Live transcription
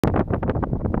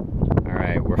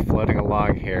we're floating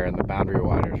along here in the boundary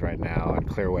waters right now on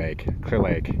Clear Lake. How deep is Clear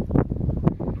Lake,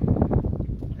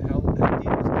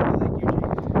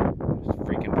 Eugene? It's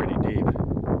freaking pretty deep.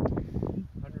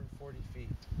 140 feet.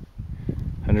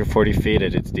 140 feet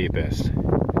at its deepest.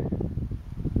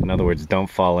 In other words, don't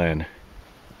fall in.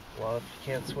 Well, if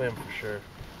you can't swim, for sure.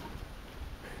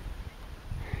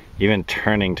 Even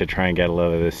turning to try and get a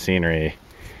load of this scenery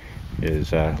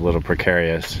is a little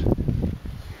precarious.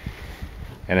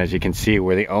 And as you can see,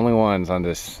 we're the only ones on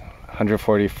this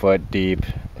 140 foot deep,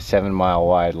 7 mile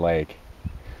wide lake.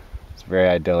 It's very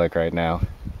idyllic right now.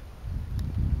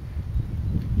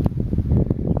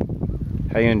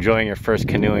 How are you enjoying your first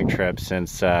canoeing trip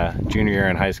since junior year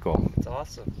in high school? It's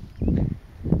awesome.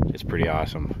 It's pretty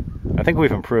awesome. I think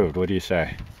we've improved. What do you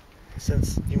say?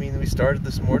 Since, you mean we started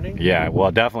this morning? Yeah,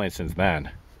 well, definitely since then.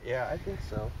 Yeah, I think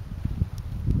so.